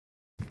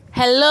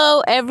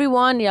Hello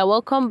everyone, you're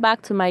welcome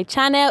back to my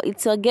channel.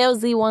 It's your girl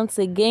Z once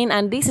again,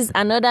 and this is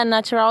another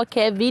natural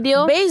care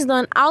video based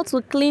on how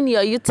to clean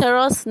your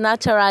uterus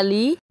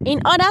naturally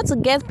in order to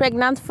get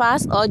pregnant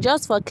fast or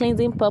just for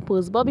cleansing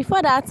purpose. But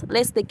before that,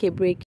 let's take a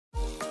break.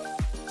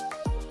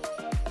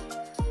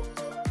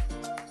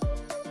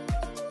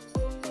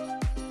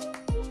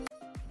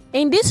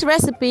 In this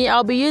recipe,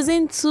 I'll be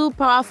using two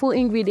powerful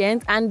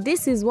ingredients, and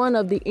this is one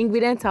of the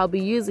ingredients I'll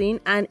be using,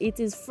 and it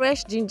is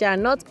fresh ginger,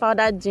 not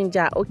powdered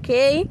ginger,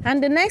 okay?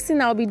 And the next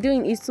thing I'll be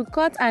doing is to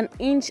cut an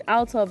inch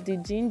out of the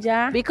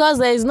ginger because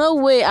there is no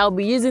way I'll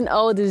be using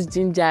all this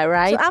ginger,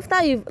 right? So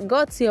after you've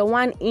got your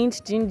 1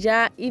 inch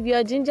ginger, if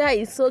your ginger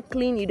is so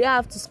clean, you don't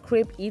have to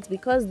scrape it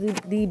because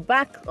the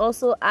bark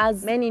also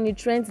has many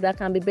nutrients that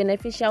can be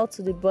beneficial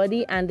to the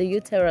body and the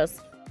uterus.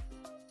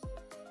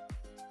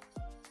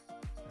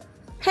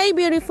 Hey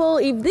beautiful,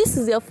 if this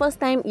is your first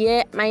time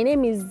here, my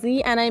name is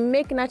Z and I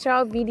make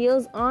natural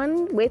videos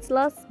on weight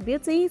loss,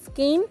 beauty,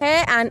 skin,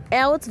 hair and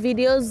health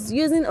videos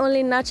using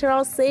only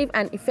natural, safe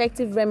and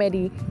effective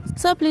remedy.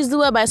 So please do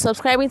well by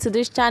subscribing to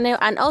this channel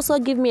and also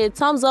give me a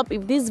thumbs up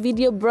if this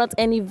video brought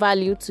any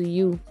value to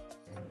you.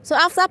 So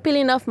after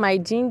peeling off my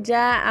ginger,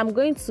 I'm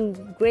going to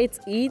grate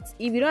it.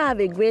 If you don't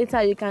have a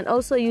grater, you can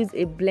also use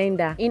a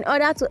blender in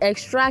order to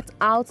extract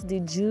out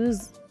the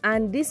juice.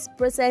 And this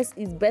process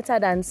is better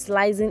than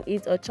slicing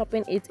it or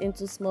chopping it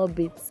into small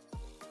bits.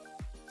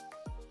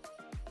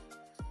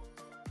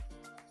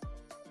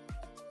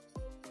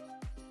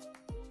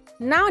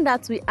 Now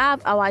that we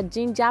have our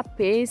ginger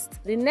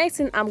paste, the next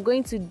thing I'm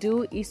going to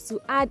do is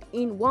to add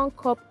in 1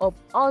 cup of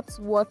hot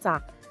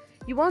water.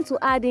 You want to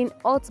add in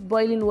hot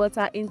boiling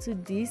water into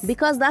this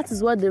because that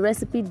is what the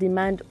recipe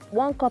demands.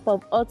 1 cup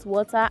of hot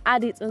water,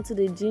 add it into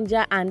the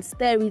ginger and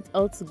stir it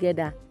all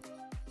together.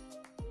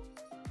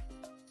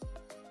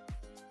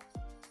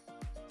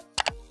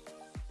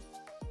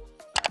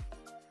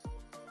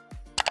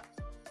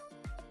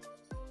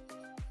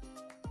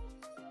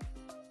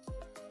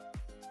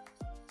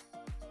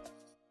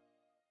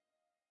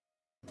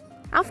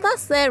 After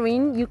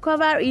stirring, you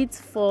cover it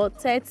for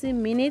 30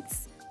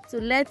 minutes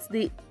to let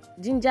the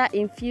ginger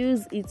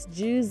infuse its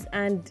juice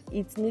and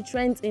its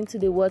nutrients into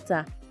the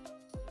water.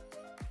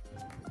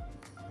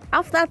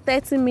 After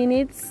 30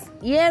 minutes,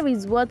 here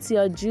is what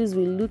your juice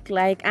will look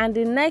like, and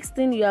the next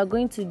thing you are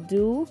going to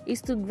do is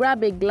to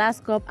grab a glass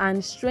cup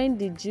and strain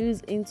the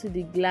juice into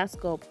the glass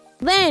cup.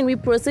 Then we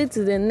proceed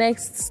to the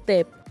next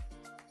step.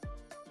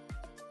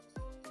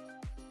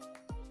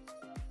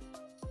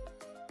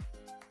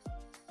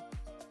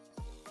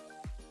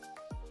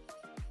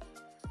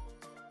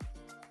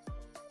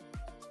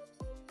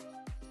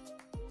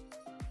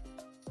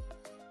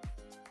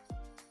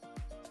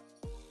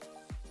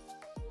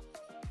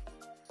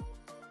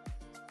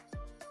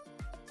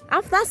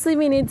 After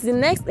sieving it, the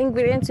next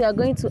ingredient you are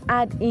going to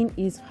add in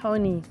is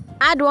honey.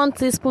 Add 1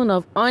 teaspoon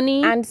of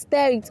honey and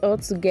stir it all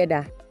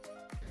together.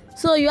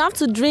 So you have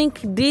to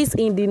drink this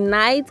in the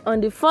night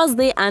on the first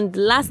day and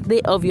last day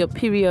of your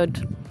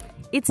period.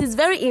 It is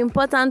very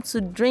important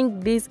to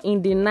drink this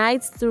in the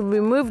night to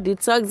remove the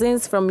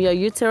toxins from your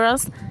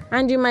uterus,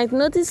 and you might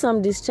notice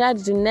some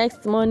discharge the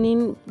next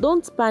morning.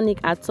 Don't panic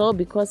at all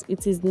because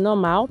it is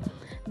normal.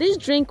 This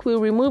drink will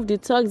remove the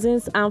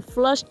toxins and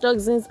flush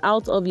toxins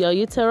out of your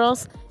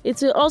uterus.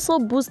 It will also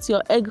boost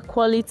your egg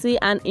quality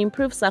and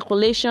improve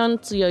circulation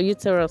to your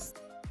uterus.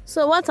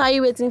 So what are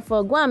you waiting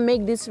for? Go and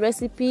make this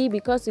recipe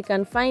because you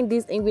can find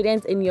these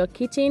ingredients in your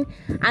kitchen,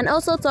 and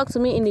also talk to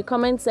me in the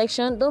comment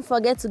section. Don't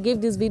forget to give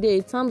this video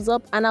a thumbs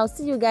up, and I'll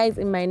see you guys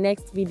in my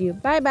next video.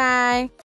 Bye bye.